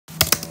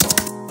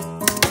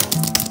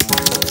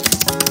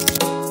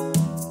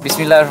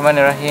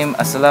Bismillahirrahmanirrahim.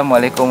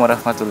 Assalamualaikum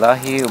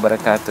warahmatullahi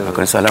wabarakatuh.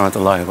 Waalaikumsalam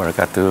warahmatullahi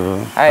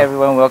wabarakatuh. Hi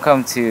everyone,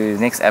 welcome to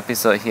next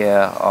episode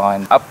here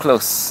on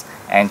Upclose.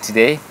 And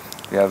today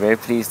we are very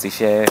pleased to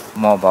share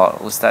more about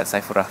Ustaz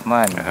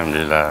Saif-ur-Rahman.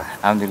 Alhamdulillah.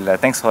 Alhamdulillah.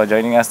 Thanks for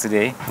joining us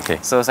today. Okay.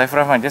 So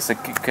Saif-ur-Rahman, just a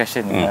quick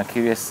question.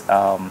 Curious,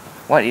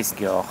 what is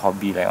your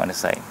hobby like on the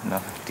side?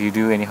 Do you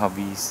do any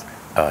hobbies?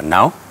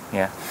 Now?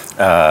 Yeah.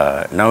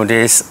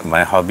 Nowadays,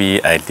 my hobby,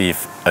 I live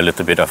a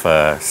little bit of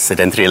a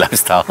sedentary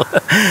lifestyle.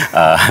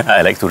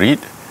 I like to read,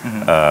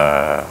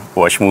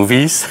 watch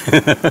movies,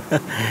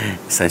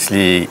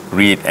 essentially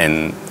read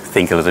and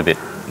think a little bit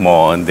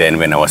more than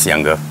when I was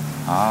younger.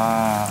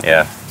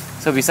 Yeah.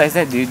 So besides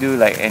that, do you do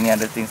like any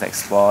other things like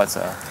sports?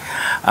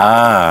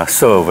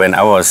 So when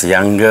I was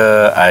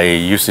younger, I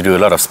used to do a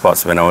lot of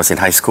sports. When I was in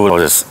high school,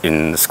 I was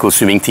in the school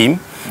swimming team.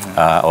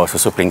 I was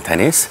also playing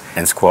tennis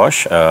and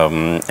squash.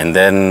 And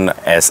then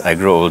as I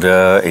grew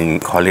older in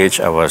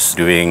college, I was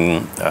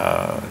doing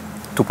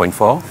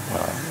 2.4,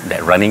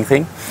 that running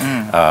thing.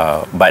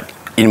 But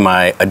in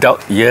my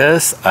adult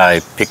years,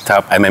 I picked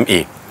up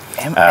MMA.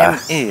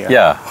 MMA?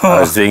 Yeah, I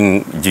was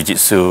doing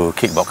jiu-jitsu,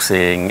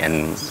 kickboxing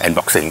and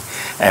boxing.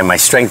 And my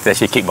strength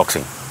is actually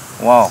kickboxing.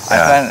 Wow, I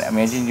can't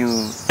imagine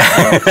you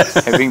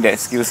having that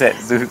skill set.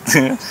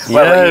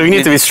 We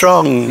need to be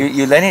strong.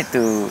 You learn it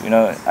to,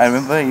 I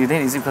remember you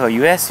did, is it for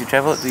US? You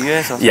traveled to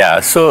US? Or yeah,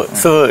 so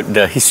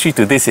the history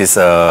to this is,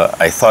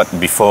 I thought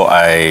before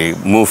I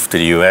moved to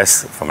the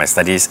US for my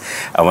studies,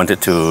 I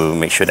wanted to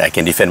make sure that I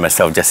can defend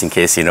myself just in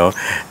case,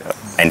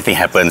 anything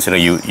happens.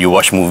 You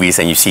watch movies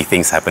and you see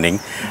things happening,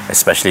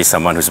 especially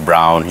someone who's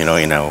brown,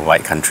 in a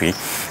white country.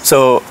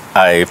 So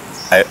I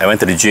went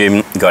to the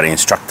gym, got an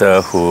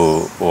instructor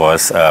who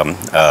was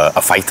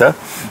a fighter,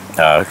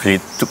 really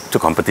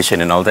took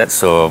competition and all that.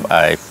 So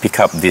I pick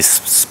up these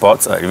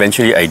sports.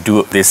 Eventually, I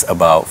do this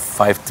about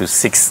 5 to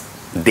 6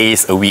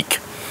 days a week.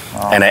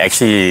 Wow. And I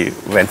actually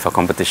went for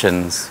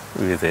competitions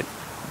with it.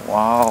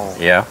 Wow.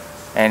 Yeah.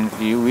 And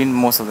you win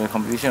most of the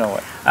competition or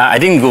what? I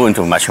didn't go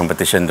into much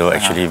competition though,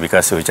 actually,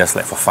 because it was just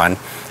like for fun.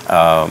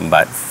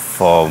 But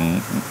for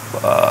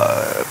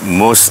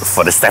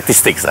for the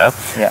statistics,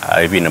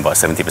 I win about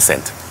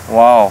 70%.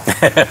 Wow,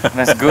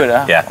 that's good.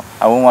 Yeah.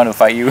 I won't want to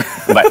fight you.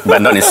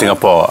 but not in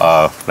Singapore,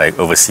 like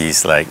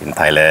overseas, like in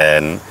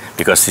Thailand,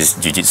 because it's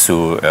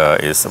jiu-jitsu,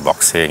 is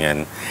boxing,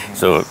 and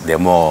so they're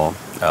more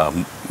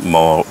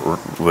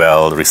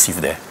well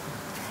received there.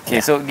 Okay,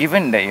 so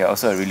given that you're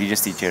also a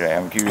religious teacher, right?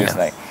 I'm curious,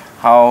 like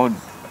how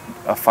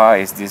far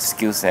is this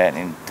skill set to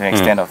an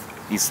extent of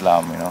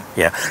Islam,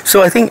 Yeah,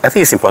 so I think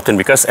it's important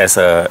because as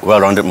a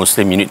well-rounded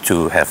Muslim, you need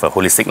to have a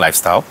holistic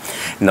lifestyle,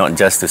 not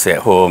just to stay at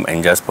home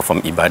and just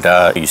perform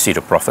ibadah. You see the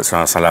Prophet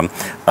ﷺ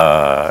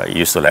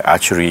used to like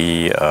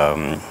archery,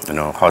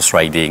 horse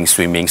riding,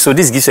 swimming. So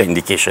this gives you an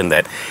indication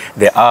that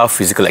there are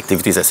physical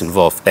activities that's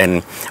involved.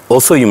 And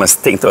also you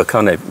must take into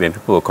account that when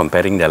people were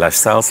comparing their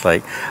lifestyles,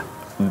 like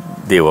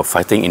they were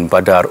fighting in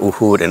Badr,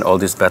 Uhud, and all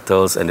these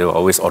battles, and they were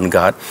always on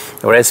guard.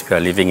 Whereas we are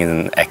living in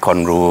an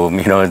aircon room,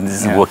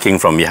 working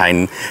from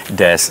behind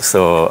desks,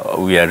 so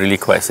we are really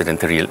quite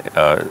sedentary.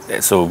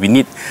 So we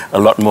need a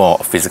lot more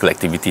physical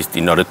activities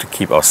in order to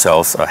keep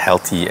ourselves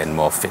healthy and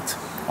more fit.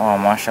 Oh,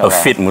 mashallah. A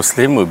fit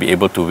Muslim will be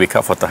able to wake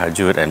up for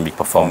tahajjud and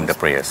perform the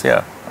prayers.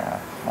 Yeah.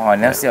 Oh, I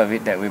never thought of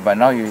it that way, but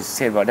now you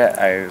say about that,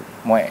 I'm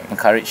more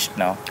encouraged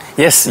now.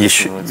 Yes, you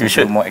should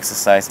do more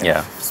exercise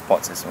and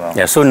sports as well.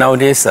 Yeah, so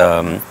nowadays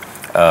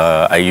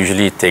I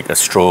usually take a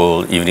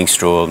evening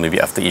stroll, maybe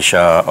after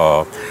Isha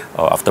or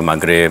after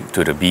Maghrib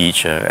to the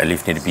beach. I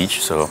live near the beach,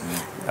 so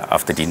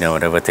after dinner,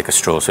 whatever, take a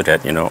stroll so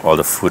that all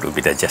the food will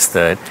be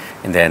digested,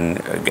 and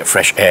then get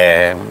fresh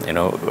air.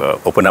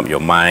 Open up your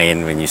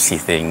mind when you see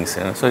things.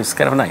 So it's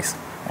kind of nice.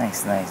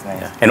 Nice.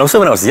 Yeah. And also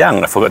when I was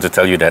young, I forgot to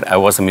tell you that I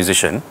was a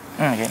musician.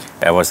 Okay.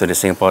 I was at the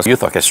Singapore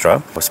Youth Orchestra.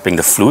 I was playing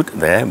the flute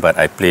there, but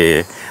I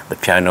play the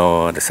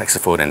piano, the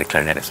saxophone, and the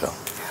clarinet as well.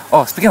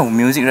 Oh, speaking of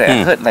music, right?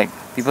 I heard like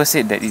people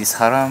said that it is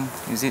haram.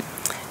 Is it?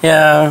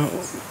 Yeah.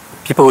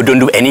 People who don't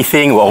do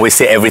anything will always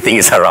say everything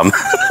is haram.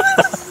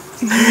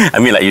 I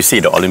mean, like you see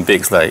the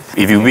Olympics, like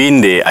if you win,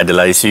 they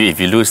idolize you.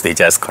 If you lose, they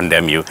just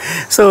condemn you.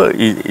 So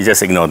you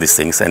just ignore these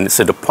things. And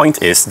so the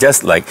point is,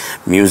 just like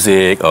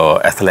music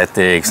or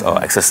athletics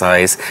or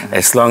exercise,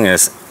 as long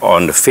as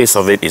on the face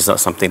of it is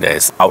not something that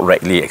is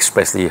outrightly,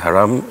 expressly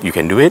haram, you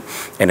can do it.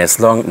 And as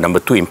long,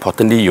 number two,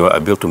 importantly, you are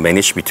able to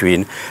manage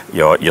between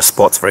your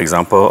sports, for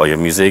example, or your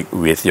music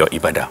with your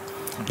ibadah.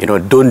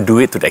 Don't do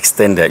it to the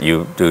extent that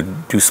you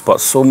do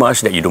sports so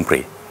much that you don't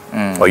pray.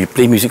 Or you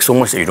play music so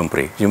much that you don't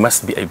pray. You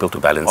must be able to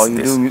balance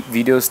this. Or you do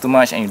videos too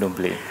much and you don't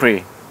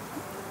pray.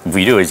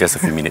 Video is just a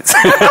few minutes.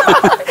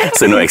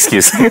 So no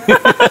excuse. Okay.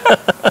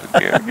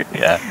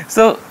 Yeah.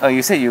 So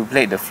you said you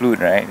played the flute,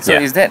 right? So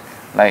is that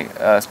like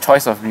a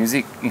choice of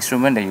music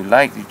instrument that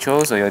you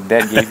chose, or your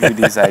dad gave you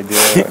this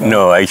idea?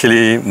 No,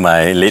 actually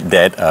my late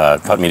dad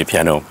taught me the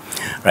piano.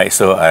 Right,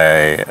 so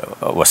I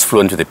was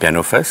fluent to the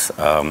piano first.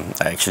 I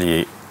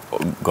actually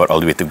got all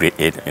the way to grade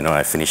 8. You know,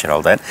 I finished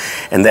all that.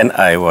 And then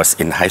I was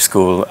in high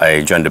school,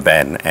 I joined the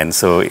band. And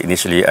so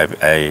initially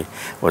I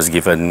was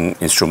given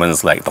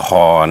instruments like the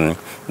horn,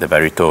 the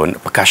baritone,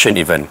 percussion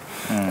even.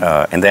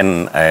 And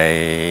then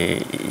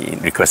I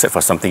requested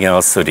for something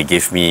else, so they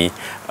gave me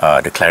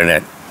the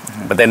clarinet.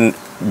 But then,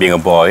 being a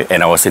boy,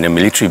 and I was in a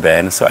military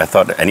band, so I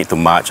thought I need to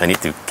march, I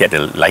need to get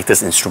the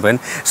lightest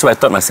instrument. So I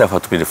taught myself how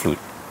to play the flute.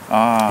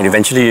 And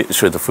eventually,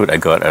 through the flute, I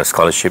got a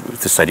scholarship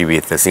to study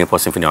with the Singapore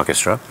Symphony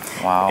Orchestra.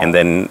 Wow. And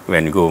then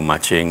when you go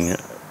marching,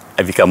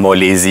 I become more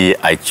lazy.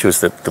 I choose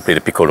to play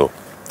the piccolo,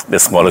 the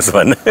smallest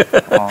one,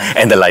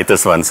 and the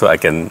lightest one, so I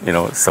can, you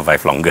know,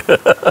 survive longer.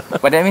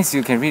 But that means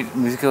you can read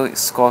musical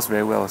scores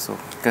very well also,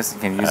 because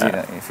you can use it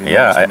if you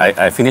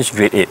I finished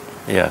grade 8.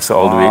 Yeah, so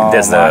all the way,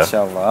 that's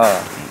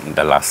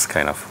the last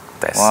kind of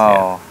test.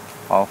 Wow,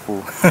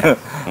 powerful.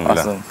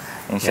 Awesome.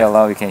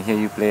 Inshallah, we can hear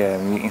you play a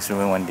music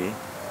instrument one day.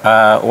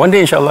 One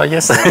day, inshallah,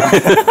 yes.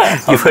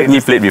 You've heard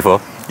me play it before.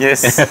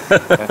 Yes.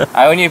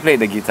 I only played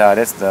the guitar.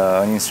 That's the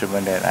only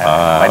instrument that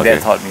my dad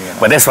taught me. You know.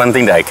 But that's one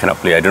thing that I cannot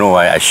play. I don't know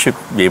why. I should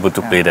be able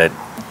to play that.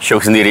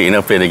 Syok sendiri, you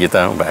know, play the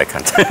guitar, but I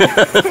can't.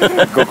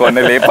 Go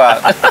corner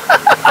lepak.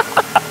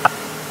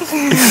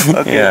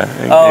 Okay. Yeah,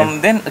 okay.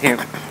 Then,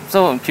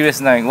 so I'm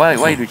curious now,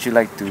 why would you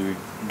like to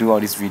do all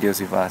these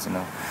videos with us, you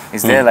know?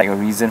 Is there like a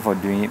reason for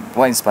doing it?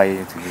 What inspired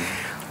you to do it?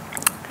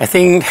 I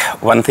think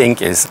one thing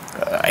is,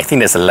 I think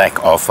there's a lack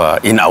of,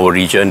 in our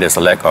region, there's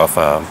a lack of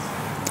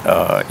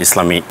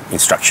Islamic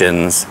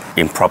instructions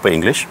in proper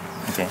English.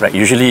 Okay. Right?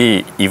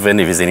 Usually, even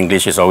if it's in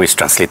English, it's always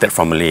translated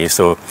from Malay.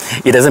 So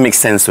it doesn't make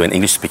sense to an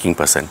English-speaking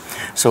person.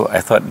 So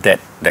I thought that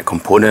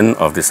component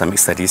of the Islamic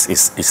studies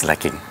is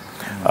lacking.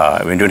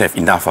 We don't have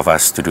enough of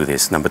us to do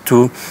this. Number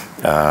two,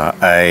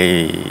 I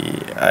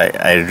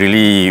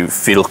really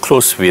feel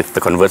close with the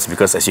converts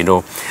because, as you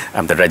know,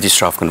 I'm the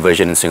registrar of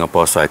conversion in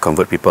Singapore, so I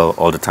convert people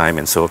all the time,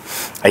 and so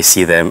I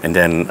see them. And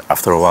then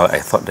after a while, I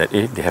thought that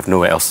they have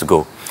nowhere else to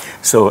go.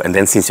 So, and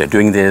then since you're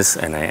doing this,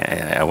 and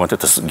I wanted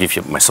to give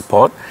you my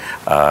support,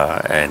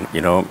 and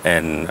you know,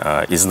 and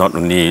it's not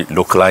only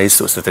localized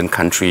to a certain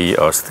country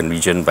or a certain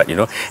region, but you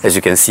know, as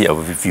you can see,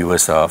 our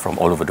viewers are from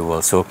all over the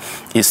world. So,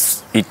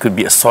 it could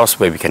be a source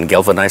where we can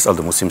galvanize all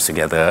the Muslims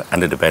together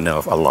under the banner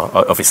of Allah,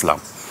 of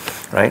Islam,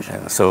 right?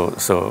 And so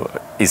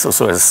it's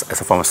also as a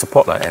form of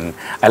support, and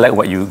I like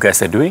what you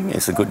guys are doing.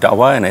 It's a good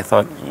da'wah, and I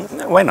thought,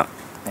 why not?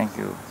 Thank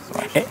you so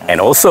much. And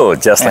also,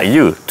 just like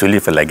you, to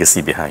leave a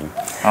legacy behind.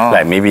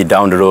 Like maybe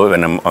down the road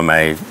when I'm on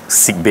my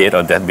sick bed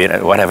or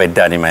deathbed, what have I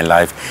done in my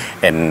life?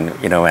 And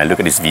you know, when I look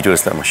at these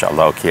videos, like,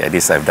 mashallah, okay, at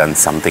least I've done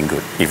something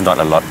good. If not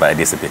a lot, but at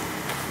least a bit.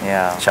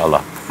 Yeah.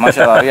 Inshallah.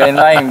 MashaAllah, you're in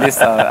line with this.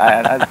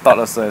 I thought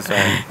also as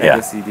well.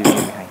 Legacy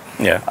behind.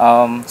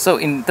 Yeah. So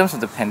in terms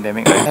of the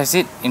pandemic, has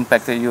it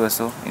impacted you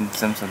also in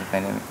terms of the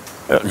pandemic?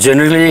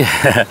 Generally,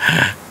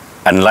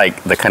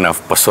 unlike the kind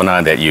of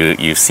persona that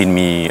you've seen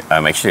me,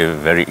 I'm actually a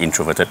very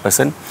introverted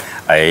person.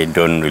 I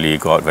don't really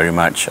go out very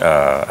much.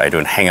 I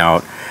don't hang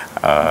out.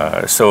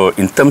 So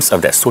in terms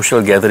of that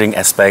social gathering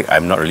aspect,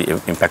 I'm not really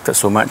impacted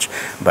so much.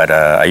 But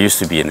I used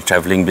to be in a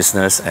traveling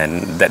business,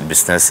 and that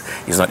business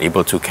is not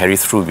able to carry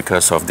through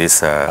because of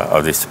this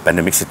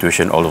pandemic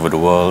situation all over the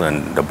world,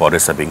 and the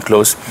borders are being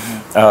closed.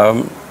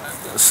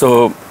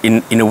 So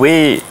in a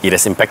way, it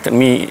has impacted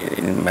me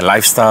in my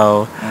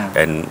lifestyle,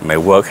 and my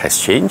work has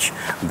changed.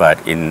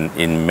 But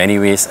in many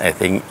ways, I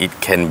think it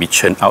can be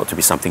churned out to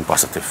be something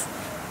positive.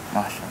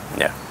 MashaAllah.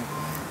 Yeah.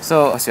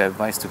 So what's your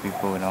advice to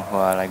people, you know, who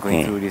are like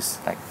going through this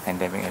like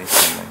pandemic at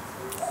this moment?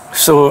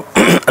 So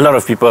a lot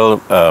of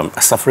people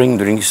are suffering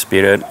during this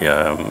period, you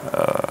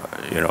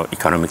know,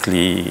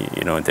 economically,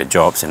 you know, their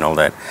jobs and all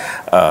that.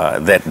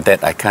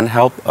 That I can't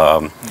help.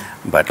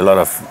 But a lot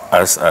of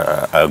us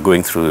are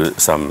going through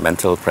some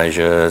mental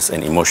pressures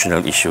and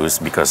emotional issues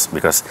because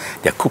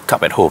they're cooped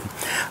up at home.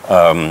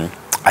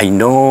 I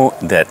know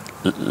that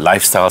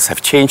lifestyles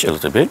have changed a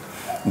little bit,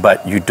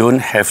 but you don't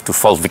have to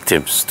fall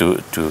victims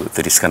to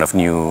this kind of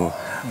new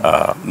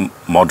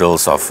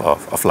models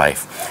of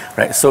life,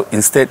 right? So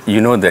instead,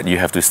 you know that you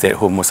have to stay at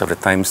home most of the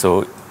time.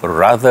 So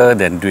rather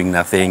than doing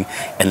nothing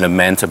and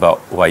lament about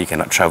why you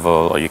cannot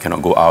travel or you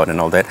cannot go out and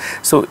all that,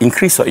 so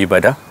increase your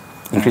ibadah,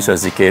 increase your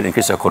zikr,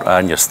 increase your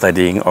Quran, your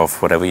studying of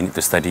whatever you need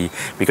to study,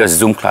 because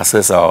Zoom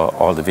classes are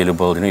all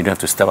available. You know, you don't have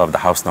to step out of the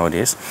house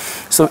nowadays.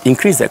 So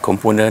increase that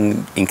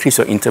component, increase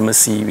your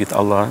intimacy with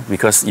Allah,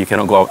 because you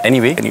cannot go out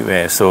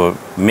anywhere. So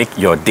make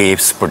your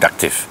days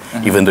productive,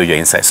 even though you're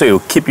inside. So it will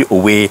keep you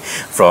away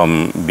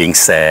from being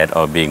sad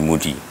or being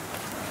moody.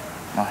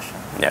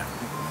 MashaAllah. Yeah.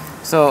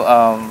 So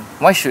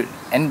why should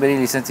anybody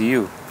listen to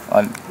you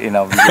in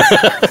our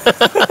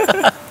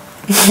videos?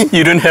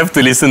 You don't have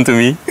to listen to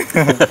me.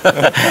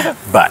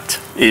 But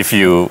if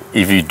you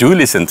do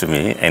listen to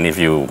me, and if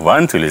you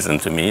want to listen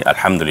to me,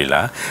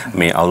 alhamdulillah,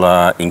 may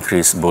Allah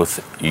increase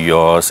both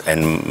yours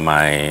and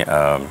my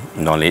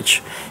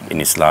knowledge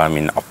in Islam,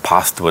 in our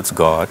path towards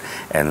God.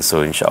 And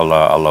so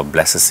inshallah, Allah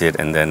blesses it,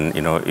 and then,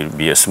 you know, it'll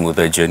be a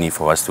smoother journey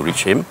for us to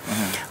reach Him.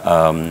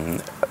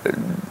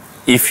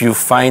 if you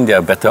find there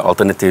are better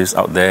alternatives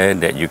out there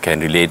that you can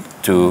relate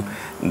to,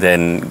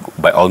 then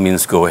by all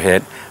means go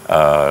ahead,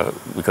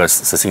 because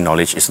searching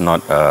knowledge is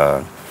not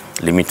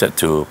limited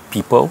to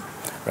people,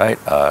 right?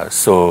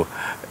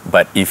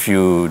 But if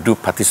you do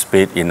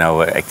participate in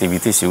our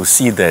activities, you'll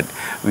see that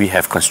we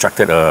have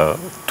constructed a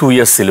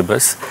 2-year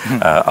syllabus.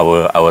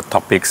 Our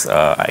topics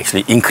are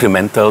actually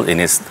incremental in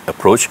its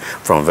approach,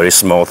 from a very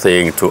small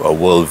thing to a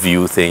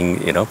worldview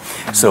thing, you know.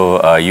 So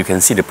you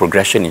can see the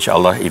progression,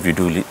 inshallah, if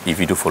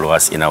you do follow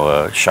us in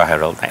our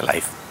Shaherald Night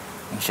life.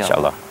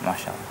 Inshallah.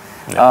 Mashallah.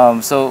 Yeah.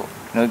 So,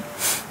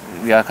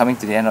 we are coming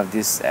to the end of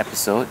this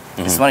episode.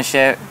 Just want to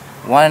share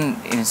one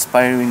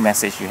inspiring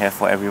message you have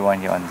for everyone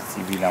here on the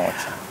TV now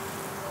watching.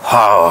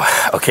 Wow.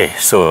 Okay,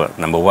 so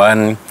number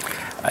one,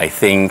 I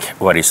think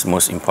what is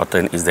most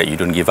important is that you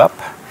don't give up.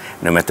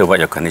 No matter what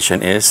your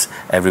condition is,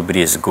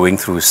 everybody is going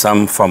through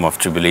some form of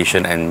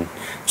tribulation and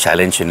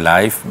challenge in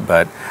life,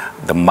 but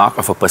the mark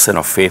of a person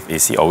of faith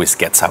is he always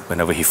gets up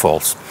whenever he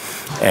falls.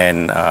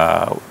 And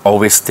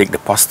always take the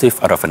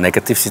positive out of a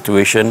negative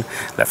situation.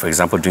 Like for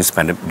example, during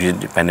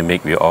the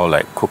pandemic, we all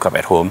like cook up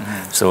at home.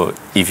 So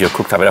if you're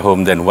cooked up at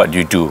home, then what do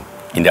you do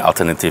in the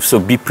alternative? So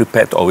be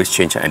prepared to always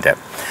change and adapt.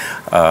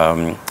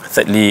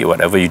 Thirdly,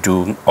 whatever you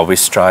do,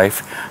 always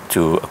strive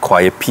to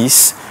acquire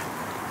peace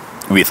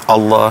with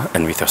Allah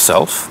and with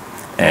yourself.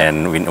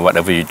 And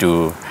whatever you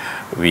do,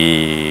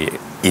 we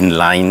in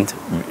line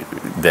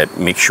that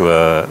make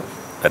sure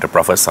that the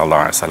Prophet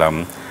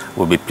ﷺ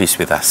will be pleased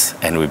with us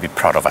and will be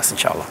proud of us,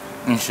 inshallah.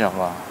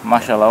 Inshallah.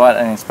 MashaAllah, what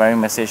an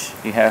inspiring message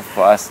you have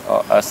for us,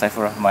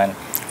 Saif-ur-Rahman.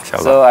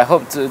 So I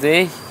hope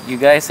today you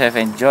guys have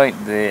enjoyed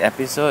the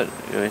episode.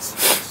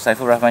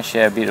 Saif-ur-Rahman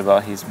share a bit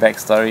about his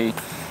backstory,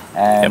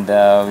 and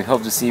we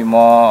hope to see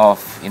more of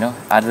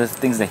other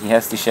things that he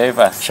has to share with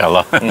us.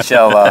 Inshallah.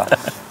 Inshallah.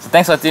 So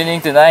thanks for tuning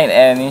in tonight,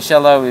 and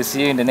inshallah we'll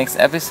see you in the next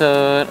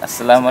episode.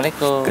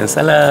 Assalamualaikum.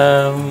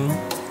 Assalam.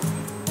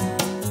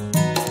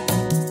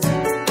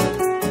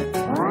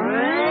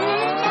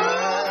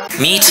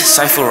 Meet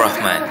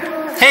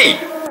Saif-ur-Rahman.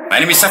 Hey, my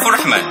name is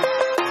Saif-ur-Rahman,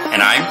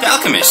 and I'm the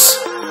alchemist.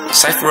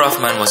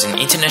 Saif-ur-Rahman was an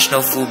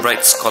international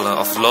Fulbright scholar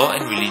of law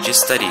and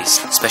religious studies,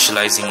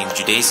 specializing in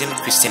Judaism,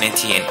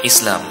 Christianity and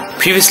Islam.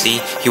 Previously,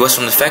 he was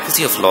from the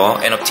Faculty of Law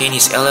and obtained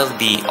his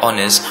LLB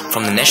honours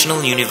from the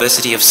National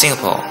University of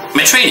Singapore.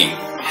 My training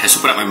has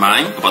opened up my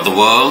mind about the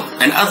world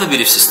and other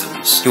belief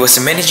systems. He was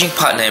a managing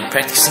partner and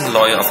practicing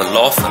lawyer of a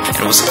law firm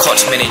and was a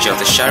court manager of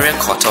the Sharia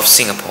Court of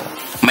Singapore.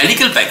 My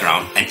legal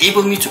background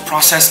enabled me to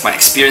process my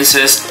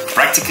experiences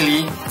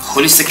practically,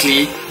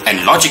 holistically,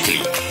 and logically.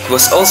 He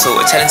was also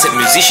a talented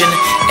musician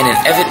and an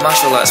avid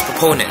martial arts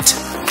proponent.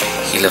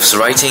 He loves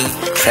writing,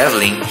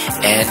 traveling,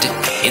 and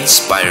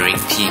inspiring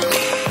people.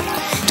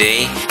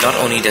 Today, not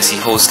only does he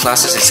host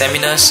classes and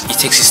seminars, he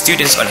takes his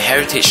students on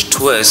heritage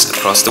tours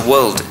across the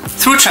world.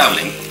 Through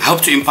traveling, I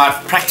hope to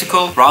impart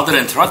practical rather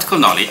than theoretical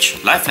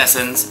knowledge, life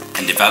lessons,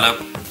 and develop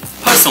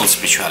personal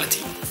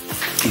spirituality.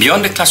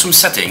 Beyond the classroom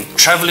setting,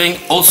 traveling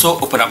also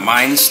opens up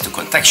minds to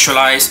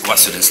contextualize what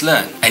students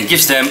learn and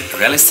gives them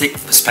realistic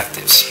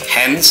perspectives.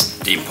 Hence,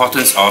 the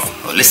importance of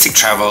holistic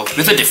travel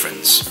with a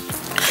difference.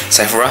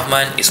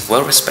 Saif-ur-Rahman is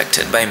well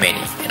respected by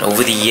many, and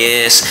over the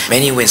years,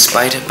 many were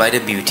inspired by the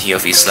beauty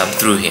of Islam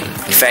through him.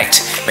 In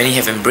fact, many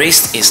have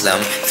embraced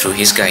Islam through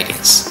his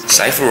guidance.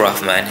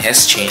 Saif-ur-Rahman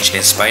has changed and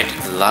inspired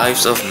the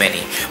lives of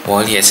many.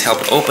 While he has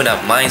helped open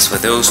up minds for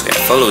those who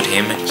have followed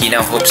him, he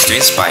now hopes to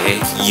inspire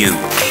you.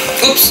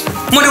 Oops!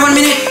 More than 1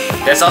 minute!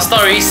 That's our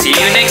story. See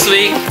you next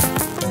week.